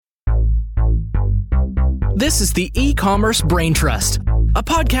This is the E-commerce Brain Trust, a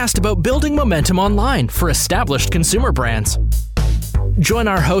podcast about building momentum online for established consumer brands. Join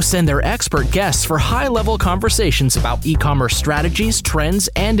our hosts and their expert guests for high-level conversations about e-commerce strategies, trends,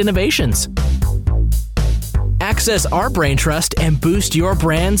 and innovations. Access our Brain Trust and boost your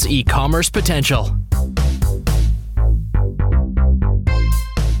brand's e-commerce potential.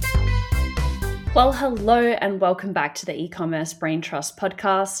 Well, hello and welcome back to the E-commerce Brain Trust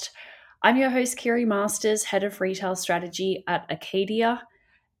podcast. I'm your host, Kiri Masters, Head of Retail Strategy at Acadia.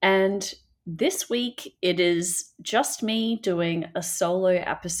 And this week, it is just me doing a solo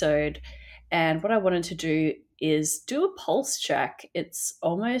episode. And what I wanted to do is do a pulse check. It's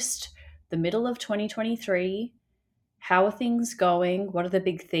almost the middle of 2023. How are things going? What are the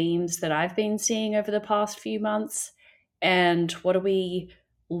big themes that I've been seeing over the past few months? And what are we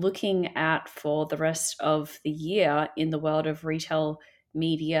looking at for the rest of the year in the world of retail,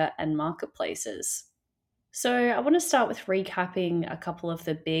 media, and marketplaces? So I want to start with recapping a couple of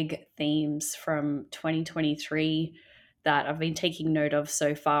the big themes from 2023 that I've been taking note of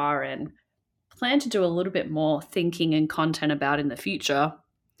so far and plan to do a little bit more thinking and content about in the future.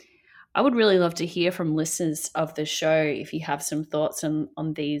 I would really love to hear from listeners of the show if you have some thoughts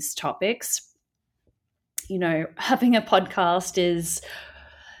on these topics. You know, having a podcast is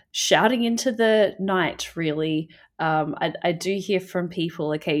shouting into the night, really. I do hear from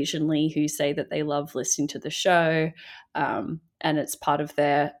people occasionally who say that they love listening to the show, and it's part of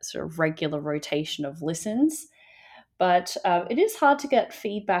their sort of regular rotation of listens. But it is hard to get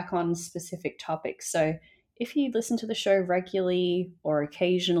feedback on specific topics. So if you listen to the show regularly or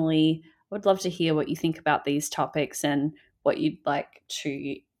occasionally, I would love to hear what you think about these topics and what you'd like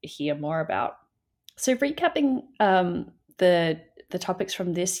to hear more about. So recapping the topics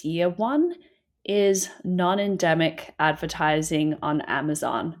from this year, one is non-endemic advertising on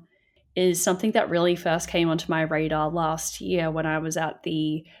Amazon. It is something that really first came onto my radar last year when I was at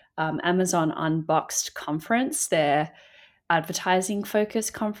the Amazon Unboxed conference, their advertising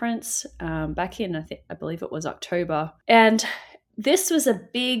focus conference back in, I believe it was October. And this was a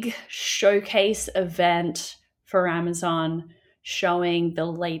big showcase event for Amazon, showing the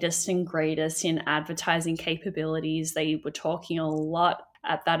latest and greatest in advertising capabilities. They were talking a lot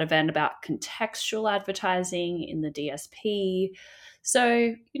at that event about contextual advertising in the DSP. So,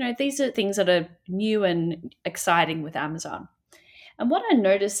 you know, these are things that are new and exciting with Amazon. And what I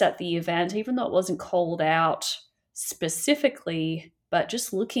noticed at the event, even though it wasn't called out specifically, but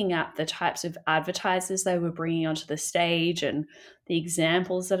just looking at the types of advertisers they were bringing onto the stage and the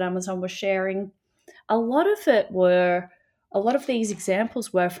examples that Amazon was sharing, a lot of these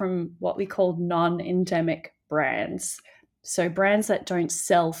examples were from what we call non-endemic brands. So brands that don't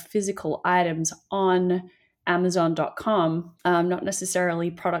sell physical items on Amazon.com, not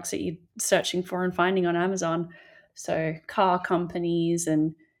necessarily products that you're searching for and finding on Amazon. So car companies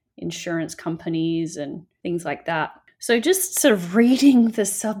and insurance companies and things like that. So just sort of reading the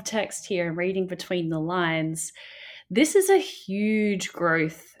subtext here and reading between the lines, this is a huge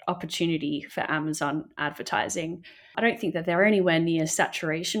growth opportunity for Amazon advertising. I don't think that they're anywhere near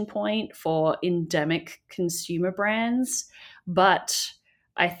saturation point for endemic consumer brands, but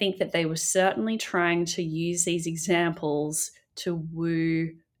I think that they were certainly trying to use these examples to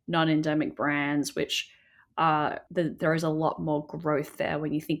woo non-endemic brands, which there is a lot more growth there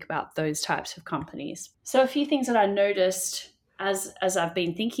when you think about those types of companies. So a few things that I noticed as I've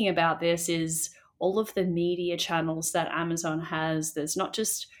been thinking about this is all of the media channels that Amazon has. There's not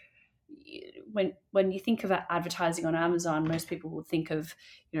just, when you think of advertising on Amazon, most people will think of,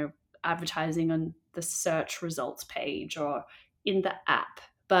 you know, advertising on the search results page or in the app.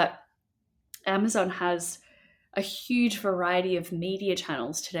 But Amazon has a huge variety of media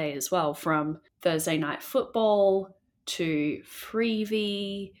channels today as well, from Thursday Night Football to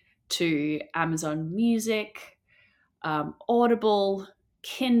Freevee to Amazon Music, Audible,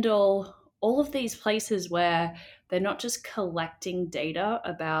 Kindle, all of these places where they're not just collecting data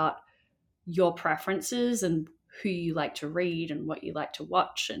about your preferences and who you like to read and what you like to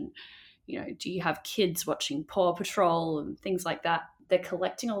watch, and, you know, do you have kids watching Paw Patrol and things like that. They're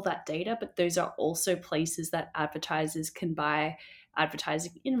collecting all that data, but those are also places that advertisers can buy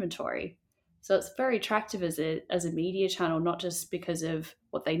advertising inventory. So it's very attractive as a media channel, not just because of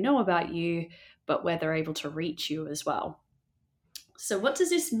what they know about you, but where they're able to reach you as well. So what does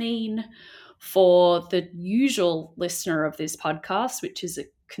this mean for the usual listener of this podcast, which is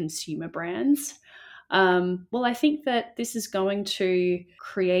consumer brands? Well, I think that this is going to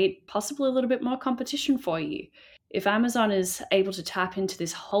create possibly a little bit more competition for you. If Amazon is able to tap into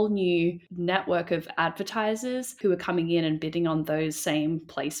this whole new network of advertisers who are coming in and bidding on those same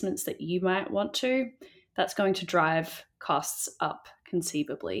placements that you might want to, that's going to drive costs up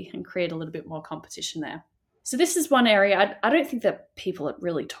conceivably and create a little bit more competition there. So this is one area. I don't think that people are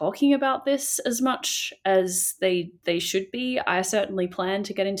really talking about this as much as they should be. I certainly plan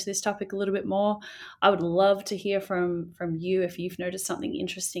to get into this topic a little bit more. I would love to hear from you if you've noticed something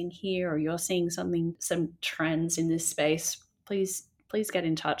interesting here or you're seeing some trends in this space. Please get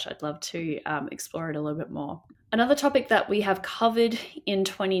in touch. I'd love to explore it a little bit more. Another topic that we have covered in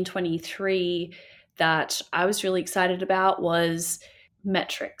 2023 that I was really excited about was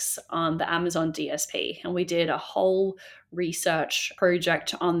metrics on the Amazon DSP. And we did a whole research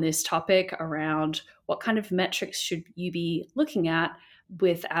project on this topic around what kind of metrics should you be looking at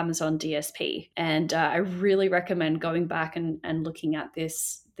with Amazon DSP. And I really recommend going back and looking at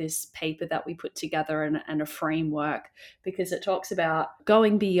this paper that we put together and a framework, because it talks about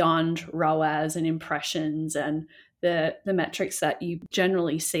going beyond ROAS and impressions and the metrics that you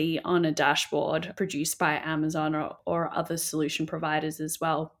generally see on a dashboard produced by Amazon or other solution providers as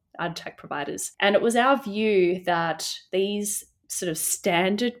well, ad tech providers. And it was our view that these sort of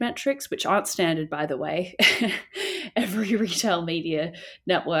standard metrics, which aren't standard, by the way, every retail media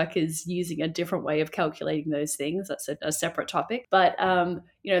network is using a different way of calculating those things. That's a separate topic. But,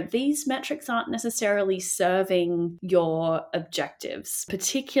 these metrics aren't necessarily serving your objectives,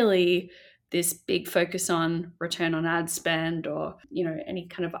 particularly this big focus on return on ad spend or, any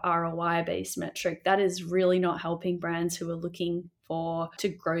kind of ROI based metric. That is really not helping brands who are looking to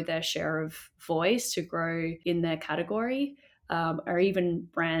grow their share of voice, to grow in their category, or even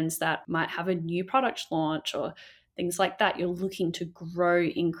brands that might have a new product launch or things like that. You're looking to grow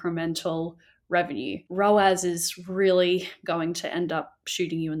incremental revenue. ROAS is really going to end up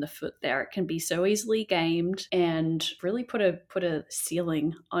shooting you in the foot there. It can be so easily gamed and really put a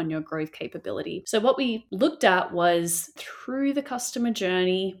ceiling on your growth capability. So what we looked at was through the customer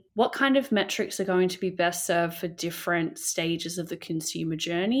journey, what kind of metrics are going to be best served for different stages of the consumer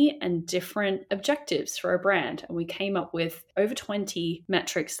journey and different objectives for a brand. And we came up with over 20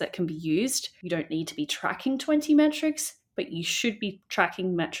 metrics that can be used. You don't need to be tracking 20 metrics, but you should be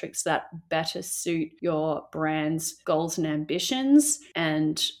tracking metrics that better suit your brand's goals and ambitions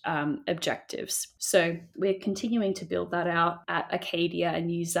and objectives. So we're continuing to build that out at Acadia and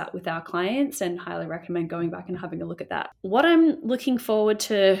use that with our clients, and highly recommend going back and having a look at that. What I'm looking forward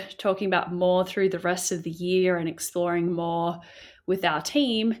to talking about more through the rest of the year and exploring more with our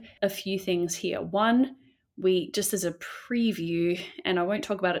team, a few things here. One, we just as a preview, and I won't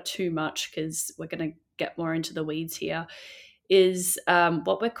talk about it too much because we're going to get more into the weeds here, is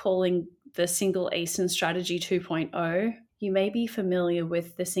what we're calling the single ASIN strategy 2.0. You may be familiar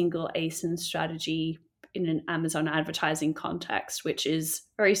with the single ASIN strategy in an Amazon advertising context, which is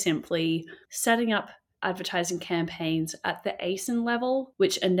very simply setting up advertising campaigns at the ASIN level,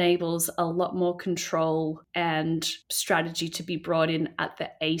 which enables a lot more control and strategy to be brought in at the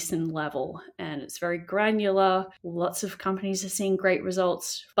ASIN level. And it's very granular. Lots of companies are seeing great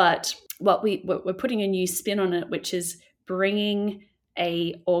results, but we're putting a new spin on it, which is bringing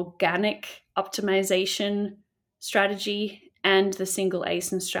a organic optimization strategy and the single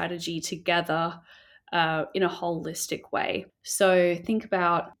ASIN strategy together in a holistic way. So think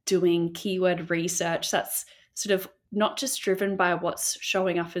about doing keyword research that's sort of not just driven by what's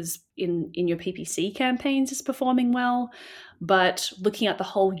showing up as in your PPC campaigns is performing well, but looking at the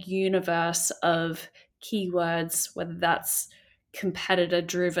whole universe of keywords, whether that's competitor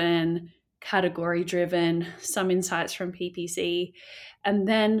driven, category driven, some insights from PPC, and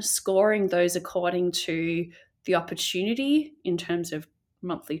then scoring those according to the opportunity in terms of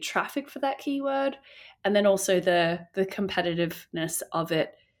monthly traffic for that keyword, and then also the competitiveness of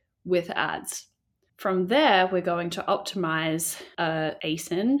it with ads. From there, we're going to optimize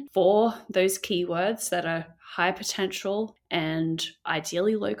ASIN for those keywords that are high potential and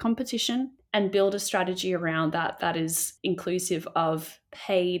ideally low competition, and build a strategy around that is inclusive of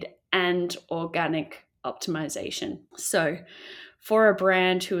paid and organic optimization. So for a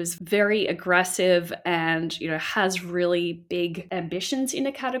brand who is very aggressive and has really big ambitions in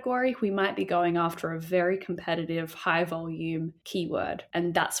a category, we might be going after a very competitive, high volume keyword.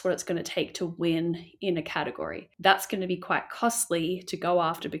 And that's what it's going to take to win in a category. That's going to be quite costly to go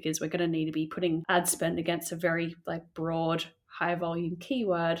after because we're going to need to be putting ad spend against a very broad, high volume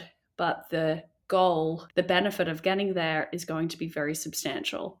keyword. But the goal, the benefit of getting there is going to be very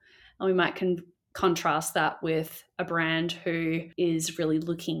substantial. And we might contrast that with a brand who is really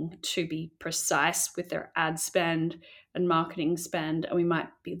looking to be precise with their ad spend and marketing spend. And we might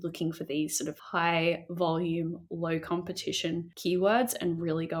be looking for these sort of high volume, low competition keywords and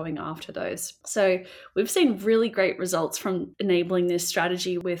really going after those. So we've seen really great results from enabling this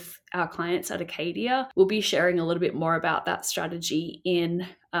strategy with our clients at Acadia. We'll be sharing a little bit more about that strategy in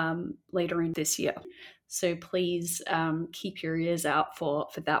later in this year. So please keep your ears out for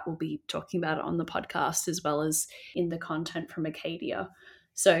that. We'll be talking about it on the podcast as well as in the content from Acadia.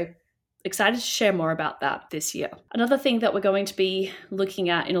 So excited to share more about that this year. Another thing that we're going to be looking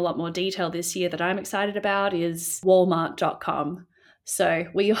at in a lot more detail this year that I'm excited about is Walmart.com. So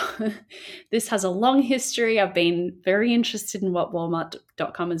this has a long history. I've been very interested in what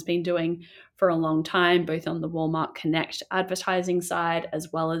Walmart.com has been doing for a long time, both on the Walmart Connect advertising side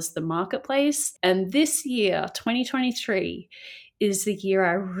as well as the marketplace. And this year, 2023, is the year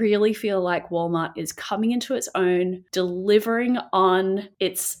I really feel like Walmart is coming into its own, delivering on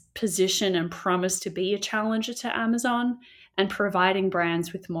its position and promise to be a challenger to Amazon and providing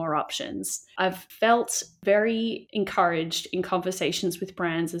brands with more options. I've felt very encouraged in conversations with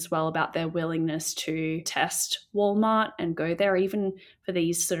brands as well about their willingness to test Walmart and go there, even for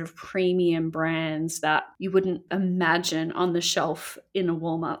these sort of premium brands that you wouldn't imagine on the shelf in a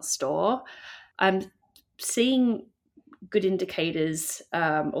Walmart store. I'm seeing good indicators,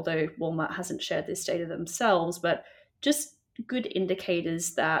 although Walmart hasn't shared this data themselves, but just good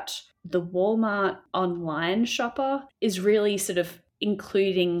indicators that the Walmart online shopper is really sort of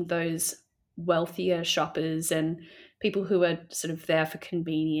including those wealthier shoppers and people who are sort of there for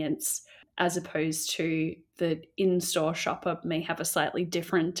convenience, as opposed to the in-store shopper may have a slightly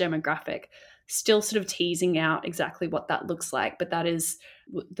different demographic. Still sort of teasing out exactly what that looks like, but that is,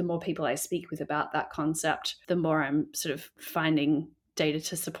 the more people I speak with about that concept, the more I'm sort of finding data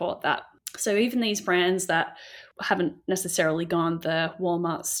to support that. So even these brands that haven't necessarily gone the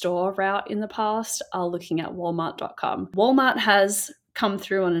Walmart store route in the past are looking at Walmart.com. Walmart has come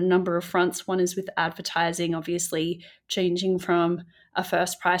through on a number of fronts. One is with advertising, obviously changing from a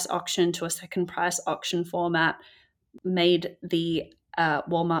first price auction to a second price auction format, made the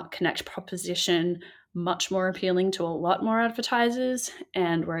Walmart Connect proposition much more appealing to a lot more advertisers,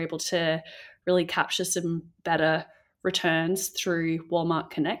 and we're able to really capture some better returns through Walmart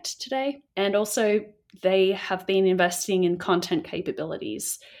Connect today. And also they have been investing in content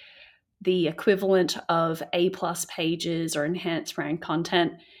capabilities. The equivalent of A+ pages or enhanced brand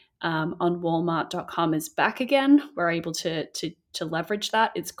content on Walmart.com is back again. We're able to leverage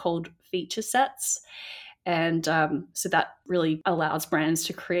that. It's called feature sets. And so that really allows brands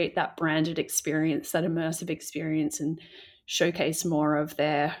to create that branded experience, that immersive experience, and showcase more of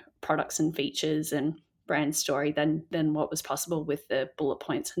their products and features and brand story than what was possible with the bullet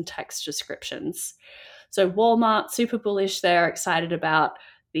points and text descriptions. So Walmart, super bullish there, excited about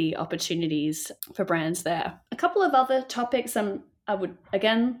the opportunities for brands there. A couple of other topics I would,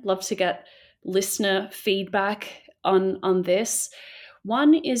 again, love to get listener feedback on this.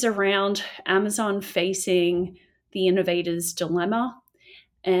 One is around Amazon facing the innovator's dilemma.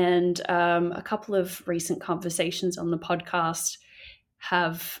 And a couple of recent conversations on the podcast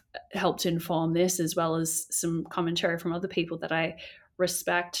have helped inform this, as well as some commentary from other people that I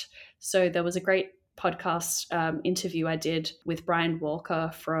respect. So there was a great podcast interview I did with Brian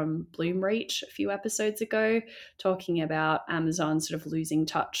Walker from Bloomreach a few episodes ago, talking about Amazon sort of losing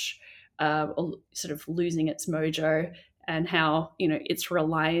touch, or sort of losing its mojo, and how, its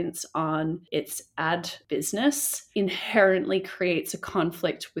reliance on its ad business inherently creates a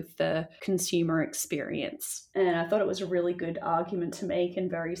conflict with the consumer experience. And I thought it was a really good argument to make,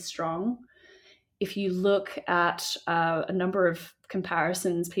 and very strong. If you look at a number of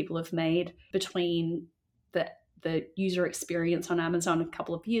comparisons people have made between the user experience on Amazon a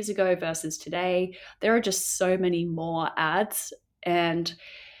couple of years ago versus today, there are just so many more ads, and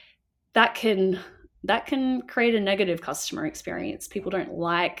that can create a negative customer experience. People don't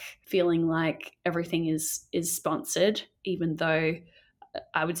like feeling like everything is sponsored, even though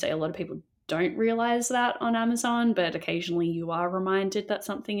I would say a lot of people don't realize that on Amazon, but occasionally you are reminded that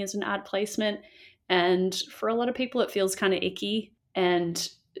something is an ad placement. And for a lot of people, it feels kind of icky, and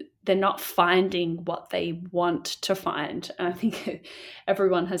they're not finding what they want to find. And I think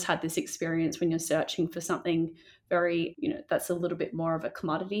everyone has had this experience when you're searching for something very, that's a little bit more of a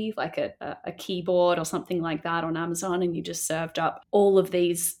commodity, like a keyboard or something like that on Amazon, and you just served up all of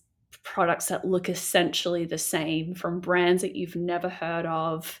these products that look essentially the same from brands that you've never heard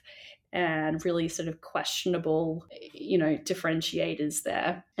of. and really sort of questionable, differentiators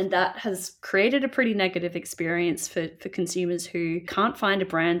there. And that has created a pretty negative experience for consumers who can't find a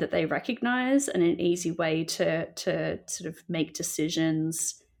brand that they recognize and an easy way to sort of make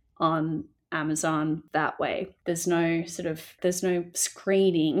decisions on Amazon that way. There's no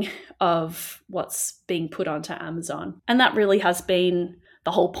screening of what's being put onto Amazon. And that really has been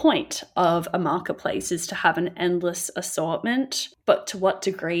the whole point of a marketplace, is to have an endless assortment. But to what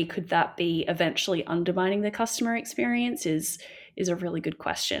degree could that be eventually undermining the customer experience is a really good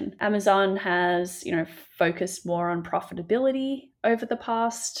question. Amazon has, focused more on profitability over the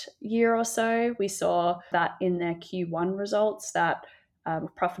past year or so. We saw that in their Q1 results, that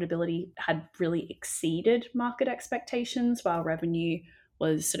profitability had really exceeded market expectations, while revenue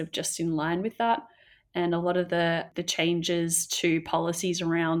was sort of just in line with that. And a lot of the changes to policies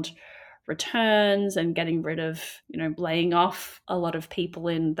around returns and getting rid of, laying off a lot of people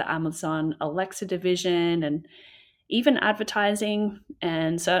in the Amazon Alexa division, and even advertising,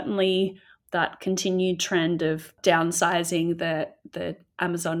 and certainly that continued trend of downsizing the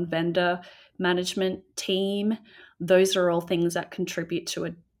Amazon vendor management team. Those are all things that contribute to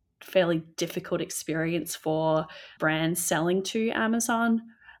a fairly difficult experience for brands selling to Amazon,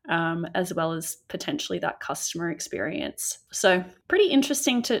 as well as potentially that customer experience. So pretty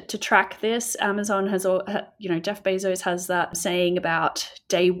interesting to track this. Amazon has, Jeff Bezos has that saying about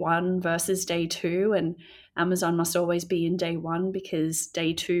day one versus day two, and Amazon must always be in day one because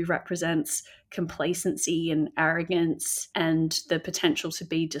day two represents complacency and arrogance and the potential to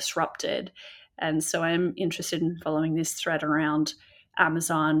be disrupted. And so I'm interested in following this thread around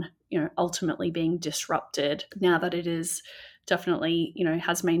Amazon, ultimately being disrupted now that it is definitely,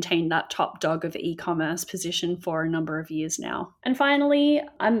 has maintained that top dog of e-commerce position for a number of years now. And finally,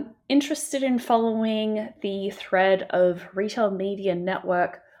 I'm interested in following the thread of retail media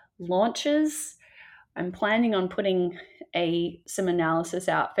network launches. I'm planning on putting some analysis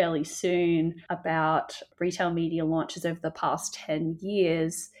out fairly soon about retail media launches over the past 10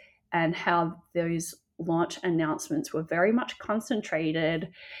 years and how those launch announcements were very much concentrated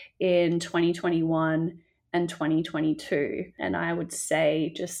in 2021 and 2022. And I would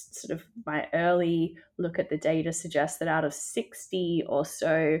say just sort of my early look at the data suggests that out of 60 or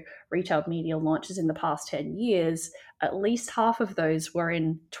so retail media launches in the past 10 years, at least half of those were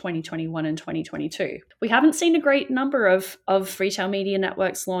in 2021 and 2022. We haven't seen a great number of retail media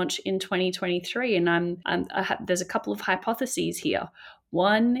networks launch in 2023. And there's a couple of hypotheses here.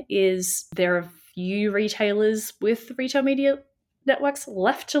 One is there are few retailers with retail media networks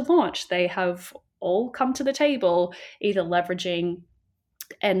left to launch. They have all come to the table, either leveraging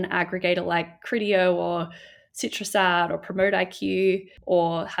an aggregator like Criteo or CitrusAd or PromoteIQ,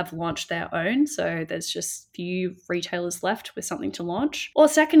 or have launched their own. So there's just few retailers left with something to launch. Or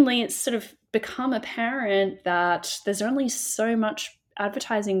secondly, it's sort of become apparent that there's only so much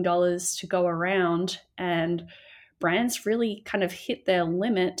advertising dollars to go around, and brands really kind of hit their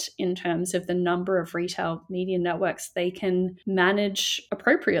limit in terms of the number of retail media networks they can manage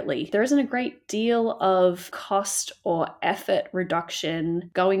appropriately. There isn't a great deal of cost or effort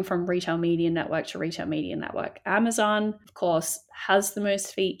reduction going from retail media network to retail media network. Amazon, of course, has the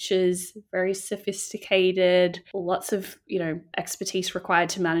most features, very sophisticated, lots of, expertise required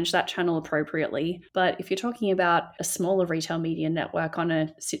to manage that channel appropriately. But if you're talking about a smaller retail media network on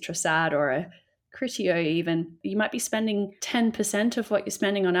a CitrusAd or a Criteo even, you might be spending 10% of what you're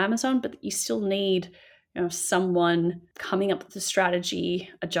spending on Amazon, but you still need someone coming up with the strategy,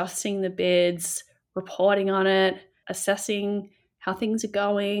 adjusting the bids, reporting on it, assessing how things are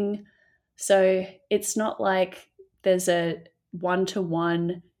going. So it's not like there's a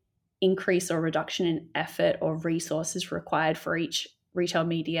one-to-one increase or reduction in effort or resources required for each retail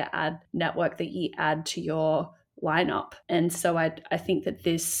media ad network that you add to your lineup. And so I think that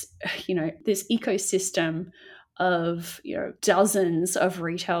this ecosystem of dozens of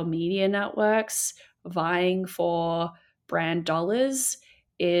retail media networks vying for brand dollars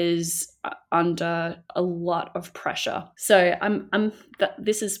is under a lot of pressure. So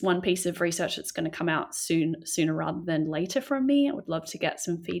this is one piece of research that's going to come out sooner rather than later from me. I would love to get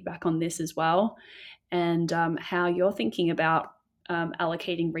some feedback on this as well, and how you're thinking about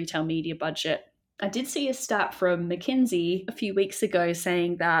allocating retail media budget. I did see a stat from McKinsey a few weeks ago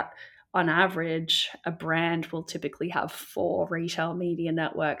saying that on average, a brand will typically have 4 retail media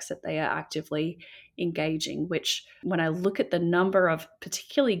networks that they are actively engaging, which when I look at the number of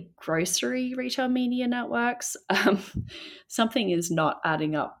particularly grocery retail media networks, something is not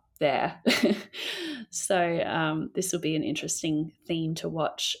adding up there. So this will be an interesting theme to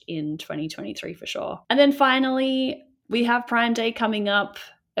watch in 2023 for sure. And then finally, we have Prime Day coming up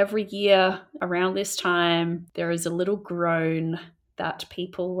every year around this time, there is a little groan that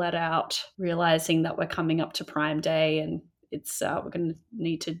people let out, realizing that we're coming up to Prime Day and it's we're going to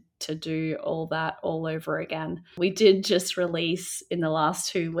need to do all that all over again. We did just release in the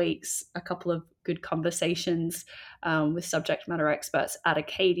last 2 weeks a couple of good conversations with subject matter experts at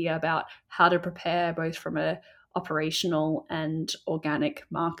Acadia about how to prepare both from a operational and organic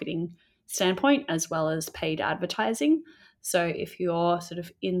marketing standpoint, as well as paid advertising. So if you're sort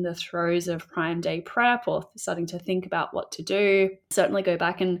of in the throes of Prime Day prep or starting to think about what to do, certainly go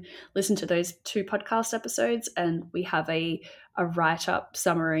back and listen to those 2 podcast episodes. And we have a write-up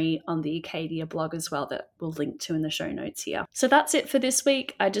summary on the Acadia blog as well that we'll link to in the show notes here. So that's it for this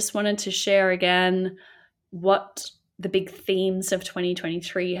week. I just wanted to share again what the big themes of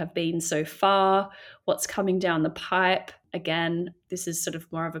 2023 have been so far, what's coming down the pipe. Again, this is sort of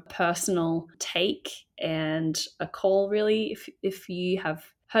more of a personal take and a call, really. If you have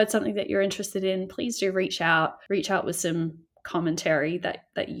heard something that you're interested in, please do reach out with some commentary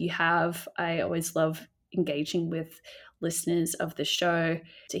that you have. I always love engaging with listeners of the show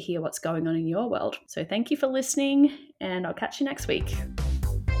to hear what's going on in your world. So thank you for listening, and I'll catch you next week.